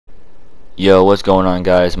Yo, what's going on,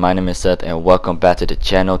 guys? My name is Seth and welcome back to the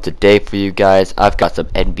channel. Today for you guys, I've got some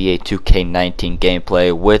NBA 2K19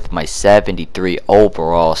 gameplay with my 73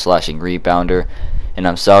 overall slashing rebounder. And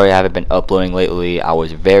I'm sorry I haven't been uploading lately. I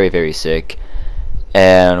was very sick.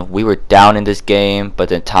 And we were down in this game, but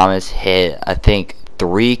then Thomas hit, I think,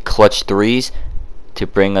 3 clutch threes to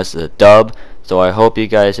bring us a dub. So I hope you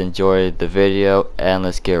guys enjoyed the video, and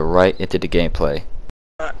let's get right into the gameplay.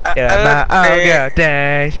 Yeah, my good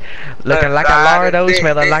days. Looking like a lardo,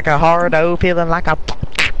 smelling like a hardo, feeling like a. What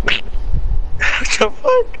the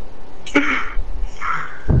fuck?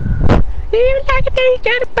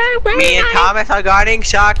 Me and Thomas are guarding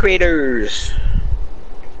shot creators.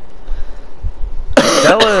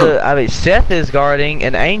 Seth is guarding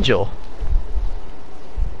an angel.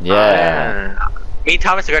 Yeah. Me and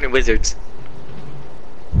Thomas are guarding wizards.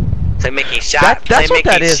 Play making shot. That's what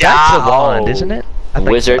that is. That's the wand, isn't it?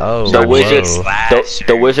 Wizard, so.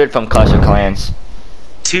 the wizard from Clash of Clans.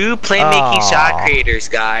 2 playmaking shot creators,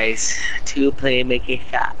 guys. 2 playmaking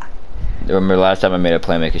shot. Remember last time I made a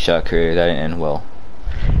playmaking shot creator, that didn't end well.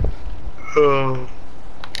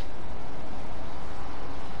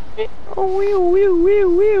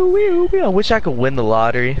 I wish I could win the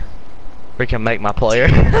lottery. Freaking make my player.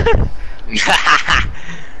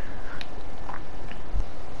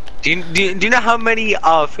 Do you know how many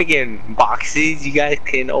freaking boxes you guys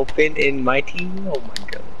can open in my team? Oh my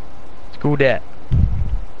god. Screw that.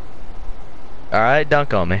 Alright,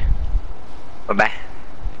 dunk on me. Bye.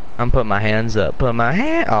 I'm putting my hands up. Put my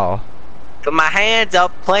hand. Oh. Put my hands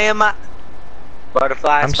up, playing my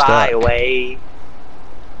butterflies fly away.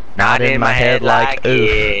 Not in my head like oof.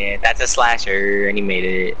 Yeah, that's a slasher, and he made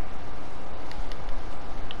it.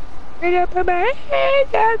 Put my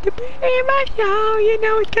hands up to play my song. You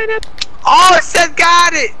know it's gonna. Oh, Seth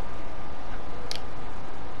got it.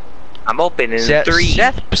 I'm open in 3.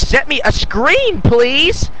 Seth, set me a screen,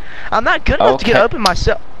 please. I'm not good enough to get open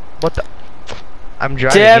myself. What the? I'm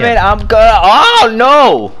driving. Damn it! I'm gonna. Oh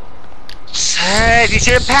no! Seth, you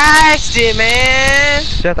should have passed it, man.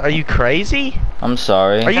 Seth, are you crazy? I'm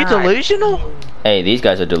sorry. Are you delusional? Hey, these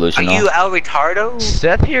guys are delusional. Are you El Retardo?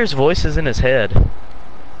 Seth hears voices in his head.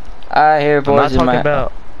 I hear voices in my. I'm not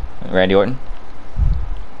talking about Randy Orton.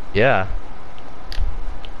 Yeah.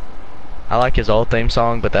 I like his old theme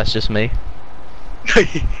song, but that's just me.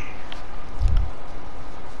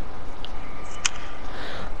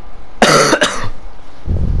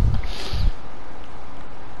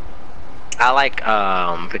 I like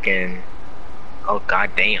freaking. Oh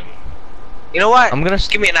god damn. You know what? I'm gonna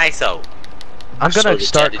give me an ISO. I'm gonna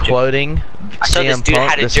start quoting CM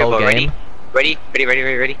Punk this whole game. Ready?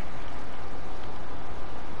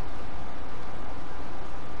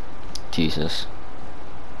 Jesus.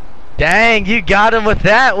 Dang, you got him with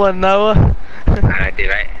that one, Noah. I did,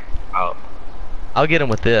 right? Oh. I'll get him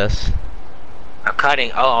with this. I'm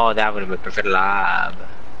cutting. Oh, that would have been perfect live.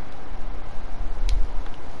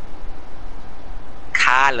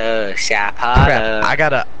 Kyla, Crap, I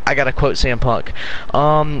gotta quote CM Punk.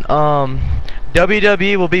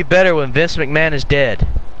 WWE will be better when Vince McMahon is dead.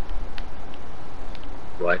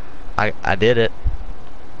 What? I did it.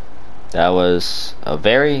 That was a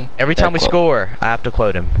very. Every time we score, I have to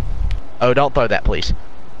quote him. Oh, don't throw that, please.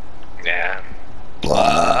 Yeah.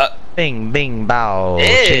 Blah. Bing, bing, bow.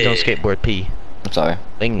 Change on skateboard P. I'm sorry.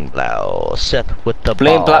 Bing, blow. Seth with the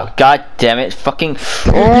Bling, ball. blah. God damn it! Fucking.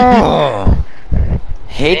 Oh.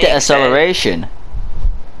 Hate the acceleration.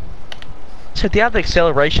 So they have the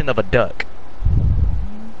acceleration of a duck.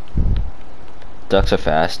 Ducks are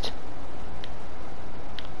fast.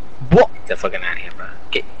 What? Get the fucking out of here, bro.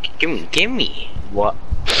 Give me. What?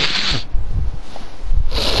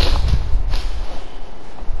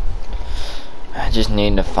 I just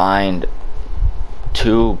need to find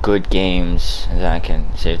 2 good games that I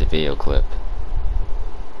can save the video clip.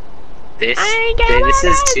 This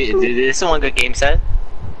is one good game set.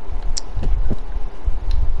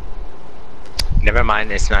 Never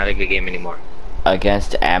mind, it's not a good game anymore.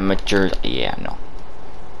 Against amateurs, yeah, no.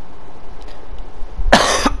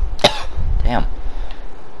 Damn.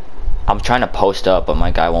 I'm trying to post up, but my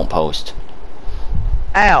guy won't post.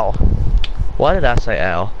 Ow. Why did I say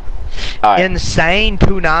ow? All right. Insane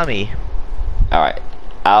Punami. Alright.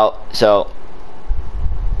 I'll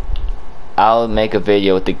make a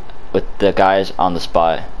video with the guys on the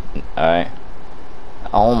spot. Alright.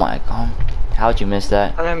 Oh my god. How'd you miss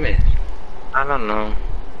that? What did I miss? I don't know.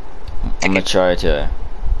 I'm gonna try to.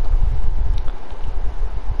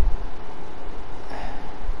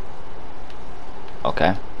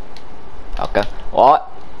 Okay.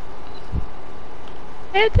 What?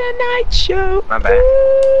 It's a night show. My bad.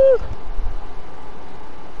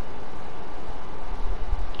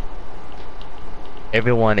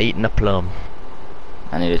 Everyone eating a plum.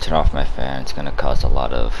 I need to turn off my fan. It's gonna cause a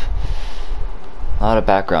lot of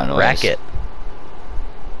background noise. Racket.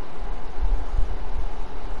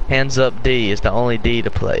 Hands up D is the only D to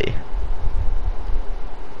play.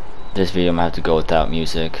 This video I'm gonna have to go without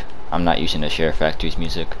music. I'm not using the SHAREfactory's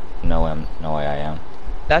music. No way I am.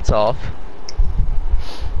 That's off.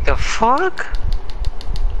 The fuck?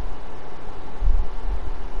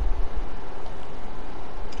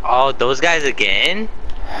 Oh, those guys again?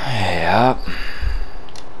 Yep.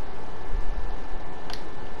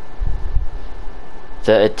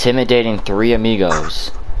 The intimidating three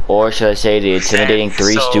amigos. Or should I say the intimidating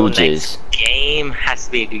three stooges. Next game has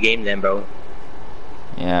to be a good game then, bro.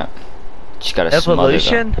 Yeah. Just gotta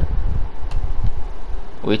Evolution? smother them.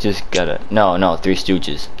 We just gotta... No, Three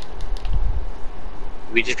Stooges.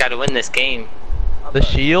 We just gotta win this game. The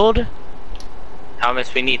shield?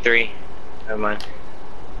 Thomas, we need 3. Never mind.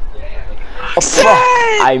 Oh, fuck!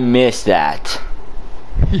 I missed that.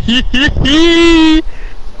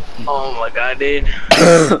 Oh my god, dude.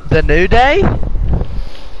 The New Day?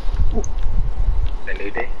 The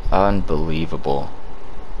New Day? Unbelievable.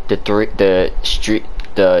 The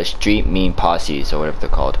street meme posses or whatever they're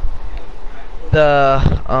called. The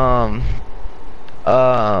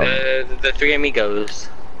 3 amigos.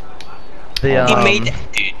 The He made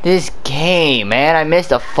that, dude. This game, man, I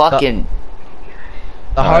missed a fucking.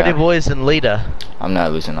 The Hardy Boys and Lita. I'm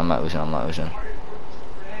not losing.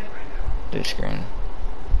 This screen.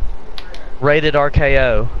 Rated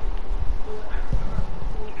RKO.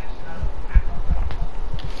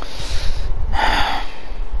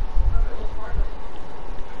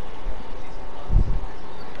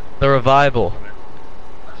 The Revival.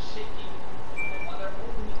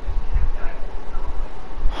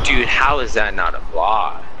 Dude, how is that not a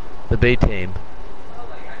vlog? The B team.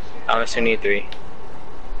 Thomas, we need 3.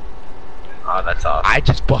 Oh, that's awesome. I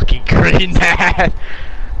just fucking greened that.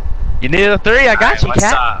 You need a 3? I got you,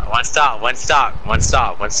 cat. One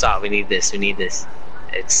stop. We need this.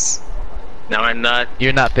 It's. No, I'm not.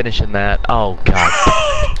 You're not finishing that. Oh god.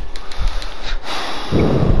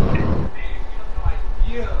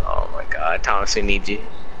 Oh my god, Thomas, we need you.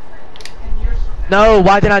 No,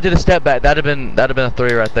 why didn't I do the step back? That'd have been a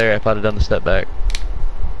 3 right there if I'd have done the step back.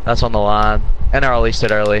 That's on the line. And I released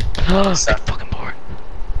it early. So, Fucking board.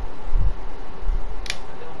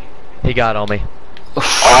 He got on me.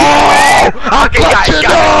 Oh! Okay,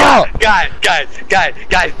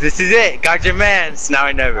 guys, this is it. Got your mans. Now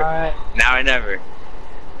or never. Alright. Now or never.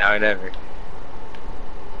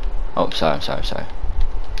 Oh, sorry.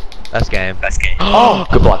 That's game. That's game. Oh,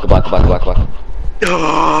 good block.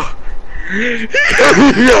 Oh.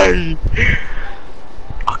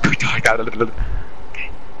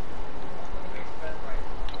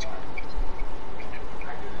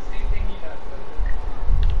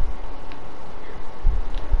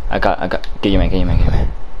 I got. Get you, man.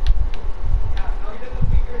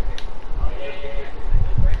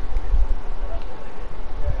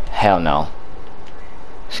 Hell no.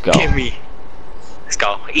 Let's go. Give me. Let's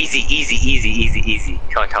go. Easy.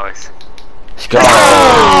 Come on, Thomas. Let's go.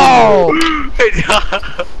 Oh!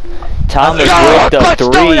 Thomas with the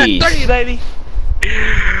Touchdown, threes. 3, baby.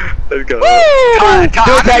 Let's go. Do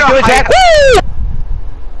it, Jack. Woo!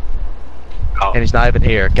 Oh. And he's not even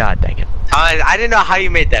here. God dang it. I didn't know how you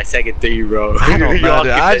made that second 3, bro. I don't know.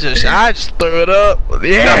 Dude. I just threw it up.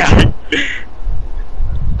 Yeah.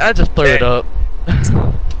 I just threw it up.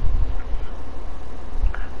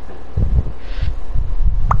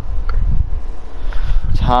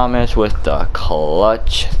 Thomas with the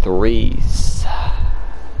clutch threes.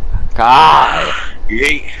 God.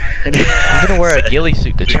 I'm gonna wear a ghillie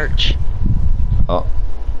suit to church. Oh.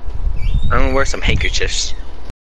 I'm gonna wear some handkerchiefs.